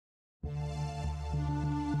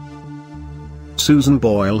Susan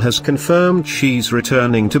Boyle has confirmed she's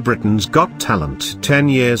returning to Britain's Got Talent 10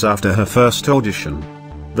 years after her first audition.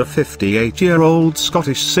 The 58-year-old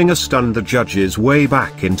Scottish singer stunned the judges way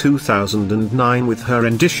back in 2009 with her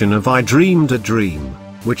rendition of I Dreamed a Dream,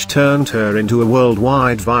 which turned her into a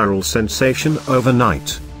worldwide viral sensation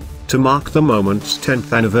overnight. To mark the moment's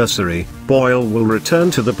 10th anniversary, Boyle will return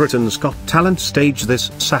to the Britain's Got Talent stage this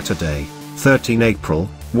Saturday, 13 April,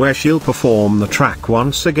 where she'll perform the track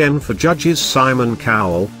once again for judges Simon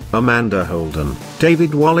Cowell, Amanda Holden,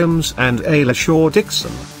 David Walliams and Ayla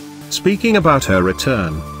Shaw-Dixon. Speaking about her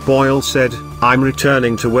return, Boyle said, "I'm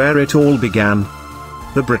returning to where it all began.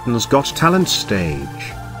 The Britain's Got Talent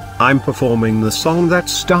stage. I'm performing the song that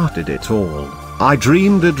started it all, I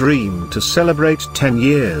Dreamed a Dream, to celebrate 10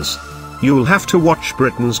 years. You'll have to watch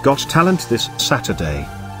Britain's Got Talent this Saturday."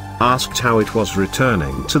 Asked how it was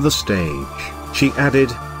returning to the stage, she added,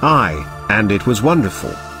 and it was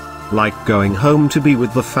wonderful. Like going home to be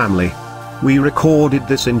with the family. We recorded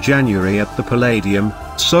this in January at the Palladium,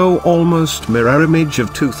 so almost mirror image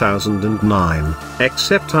of 2009,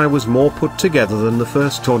 except I was more put together than the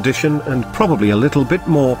first audition and probably a little bit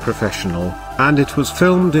more professional, and it was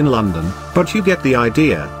filmed in London, but you get the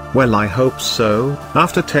idea. Well, I hope so.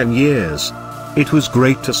 After 10 years. It was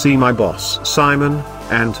great to see my boss Simon,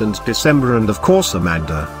 Ant and December and of course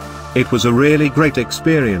Amanda. It was a really great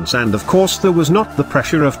experience and of course there was not the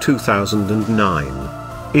pressure of 2009.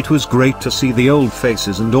 It was great to see the old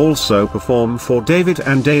faces and also perform for David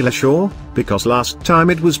and Ayla Shaw, because last time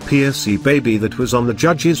it was Piercy Baby that was on the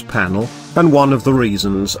judges panel, and one of the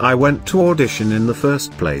reasons I went to audition in the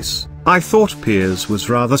first place, I thought Piers was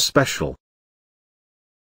rather special.